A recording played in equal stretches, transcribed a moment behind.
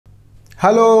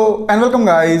Hello and welcome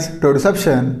guys to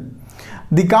Reception.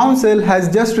 The Council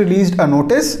has just released a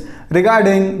notice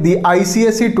regarding the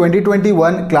ICSE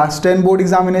 2021 Class 10 board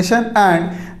examination and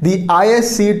the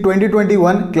ISC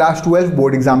 2021 Class 12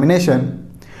 board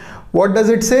examination. What does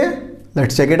it say?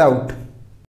 Let's check it out.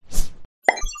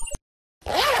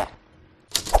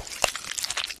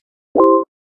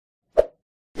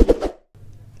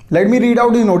 Let me read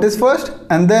out the notice first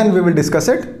and then we will discuss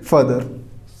it further.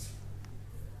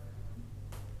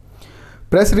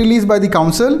 Press release by the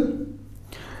Council.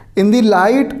 In the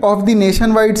light of the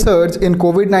nationwide surge in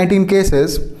COVID-19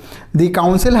 cases, the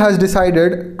Council has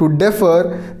decided to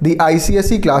defer the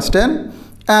ICSE Class 10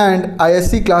 and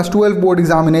ISC Class 12 board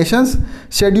examinations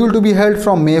scheduled to be held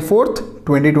from May 4th,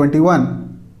 2021.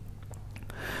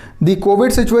 The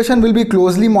COVID situation will be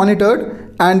closely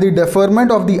monitored and the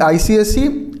deferment of the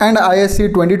ICSE and ISC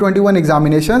 2021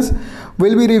 examinations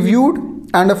will be reviewed,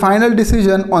 and a final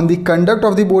decision on the conduct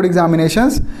of the board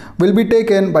examinations will be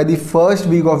taken by the first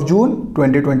week of June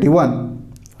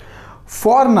 2021.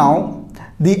 For now,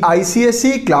 the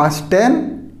ICSE Class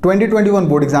 10 2021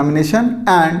 board examination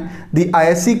and the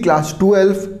ISC Class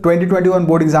 12 2021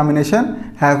 board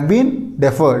examination have been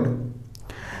deferred.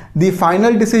 The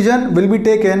final decision will be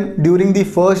taken during the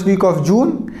first week of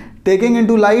June, taking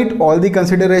into light all the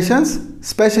considerations,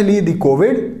 especially the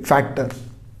COVID factor.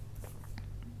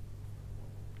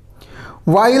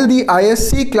 While the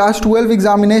ISC Class 12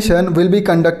 examination will be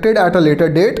conducted at a later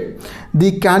date,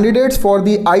 the candidates for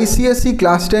the ICSE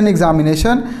Class 10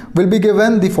 examination will be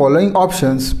given the following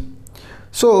options.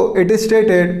 So it is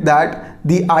stated that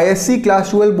the ISC Class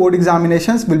 12 board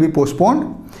examinations will be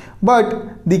postponed,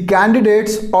 but the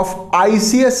candidates of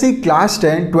ICSE Class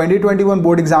 10 2021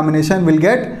 board examination will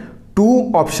get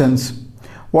two options.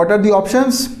 What are the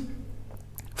options?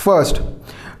 First,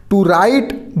 to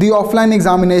write the offline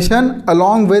examination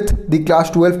along with the Class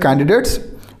 12 candidates,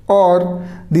 or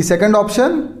the second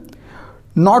option,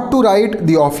 not to write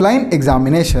the offline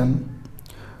examination.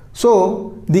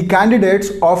 So the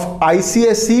candidates of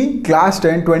ICSE Class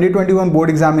 10 2021 board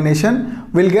examination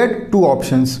will get two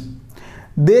options.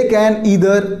 They can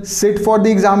either sit for the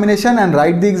examination and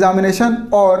write the examination,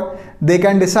 or they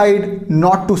can decide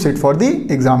not to sit for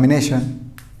the examination.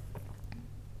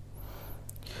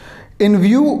 In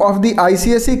view of the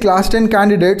ICSE Class 10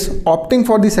 candidates opting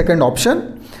for the second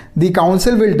option, the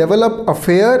Council will develop a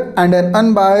fair and an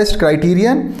unbiased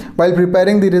criterion while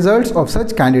preparing the results of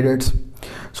such candidates.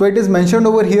 So it is mentioned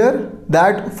over here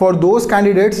that for those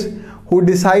candidates who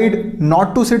decide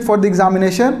not to sit for the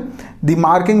examination, the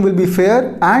marking will be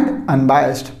fair and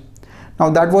unbiased. Now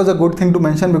that was a good thing to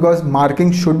mention, because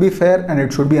marking should be fair and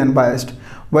it should be unbiased,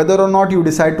 whether or not you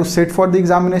decide to sit for the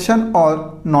examination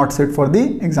or not sit for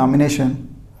the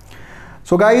examination.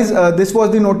 So guys, this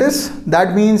was the notice.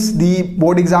 That means the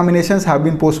board examinations have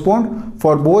been postponed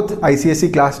for both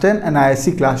ICSE Class 10 and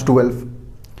ISC Class 12.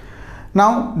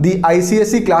 Now the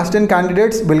ICSE Class 10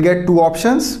 candidates will get two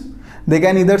options. They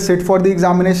can either sit for the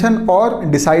examination or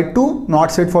decide to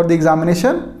not sit for the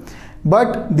examination.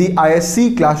 But the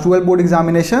ISC Class 12 board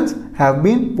examinations have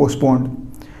been postponed.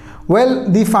 Well,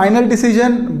 the final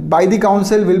decision by the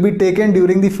Council will be taken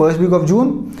during the first week of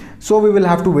June. So we will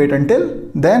have to wait until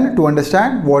then to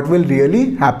understand what will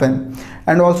really happen,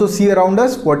 and also see around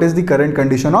us what is the current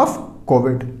condition of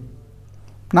COVID.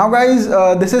 Now guys,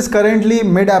 this is currently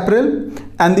mid-April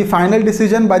and the final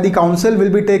decision by the Council will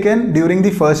be taken during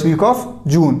the first week of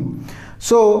June.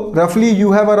 So roughly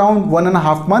you have around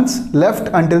 1.5 months left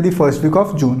until the first week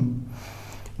of June.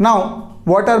 Now,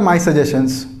 what are my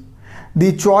suggestions?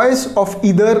 The choice of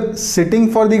either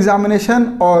sitting for the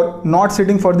examination or not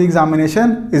sitting for the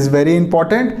examination is very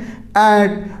important,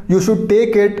 and you should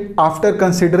take it after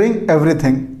considering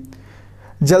everything.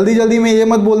 जल्दी में ये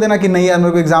मत बोल देना कि नहीं यार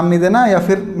मेरे को एग्जाम नहीं देना या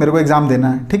फिर मेरे को एग्जाम देना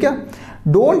है, ठीक है?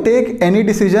 Don't take any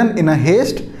decision in a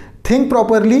haste. Think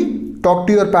properly. Talk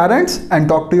to your parents and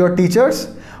talk to your teachers.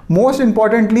 Most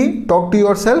importantly, talk to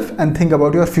yourself and think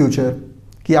about your future.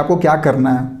 कि आपको क्या करना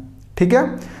है, ठीक है?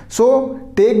 So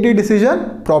take the decision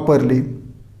properly.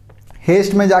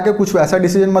 Haste में जाके कुछ वैसा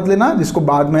decision मत लेना जिसको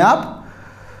बाद में आप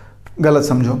गलत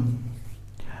समझो.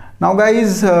 Now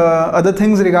guys, other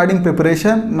things regarding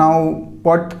preparation. Now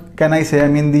what can I say? I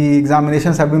mean the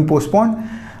examinations have been postponed.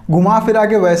 घुमा फिरा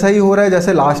के वैसा ही हो रहा है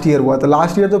जैसे लास्ट ईयर हुआ था.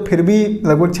 लास्ट ईयर तो फिर भी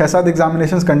लगभग 6-7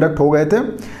 एग्जामिनेशंस कंडक्ट हो गए थे,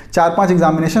 4-5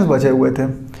 एग्जामिनेशंस बचे हुए थे.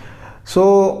 So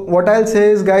what I will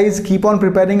say is guys, keep on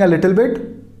preparing a little bit.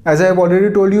 As I have already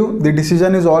told you, the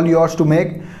decision is all yours to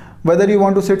make, whether you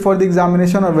want to sit for the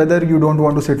examination or whether you don't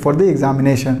want to sit for the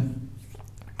examination.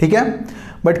 ठीक है,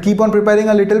 but keep on preparing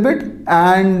a little bit,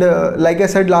 and like I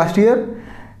said last year,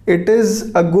 it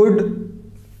is a good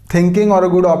thinking or a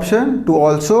good option to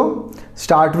also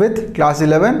start with class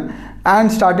 11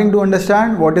 and starting to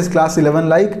understand what is class 11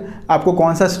 like. आपको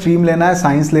कौन सा stream लेना है,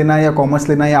 science लेना है या commerce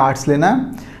लेना है या arts लेना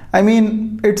है. I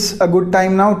mean, it's a good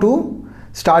time now to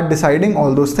start deciding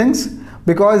all those things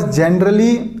because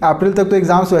generally अप्रैल तक तो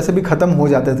एग्जाम्स वैसे भी ख़त्म हो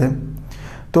जाते थे,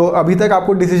 तो अभी तक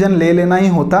आपको डिसीजन ले लेना ही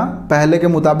होता पहले के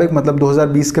मुताबिक, मतलब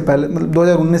 2020 के पहले, मतलब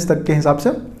 2019 तक के हिसाब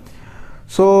से.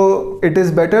 So it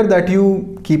is better that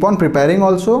you keep on preparing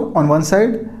also on one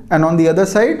side, and on the other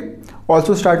side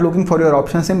also start looking for your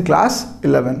options in class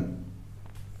 11.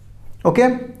 Okay,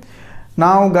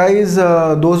 now guys,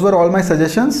 those were all my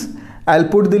suggestions. I'll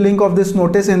put the link of this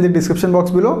notice in the description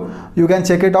box below. You can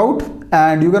check it out,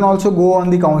 and you can also go on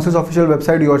the council's official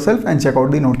website yourself and check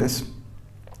out the notice.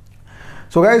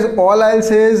 So guys, all I'll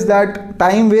say is that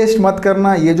time waste मत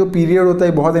करना. ये जो period होता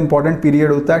है बहुत important period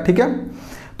होता है, ठीक है.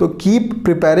 तो keep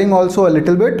preparing also a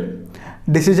little bit.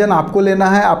 Decision आपको लेना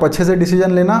है, आप अच्छे से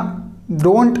decision लेना.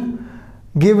 Don't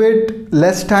give it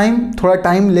less time. थोड़ा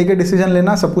time लेके decision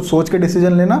लेना, सब कुछ सोच के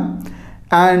decision लेना.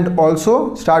 And also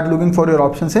start looking for your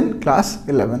options in class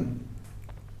 11.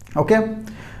 Okay,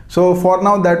 so for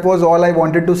now that was all I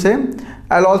wanted to say.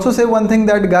 I'll also say one thing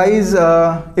that guys,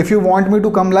 if you want me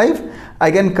to come live,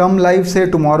 I can come live say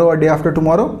tomorrow or day after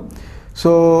tomorrow.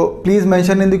 So please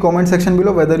mention in the comment section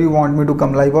below whether you want me to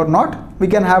come live or not. We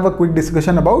can have a quick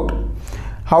discussion about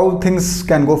how things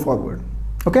can go forward.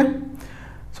 Okay,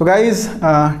 so guys,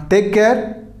 take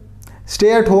care,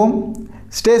 stay at home,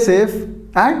 stay safe,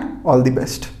 and all the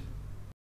best.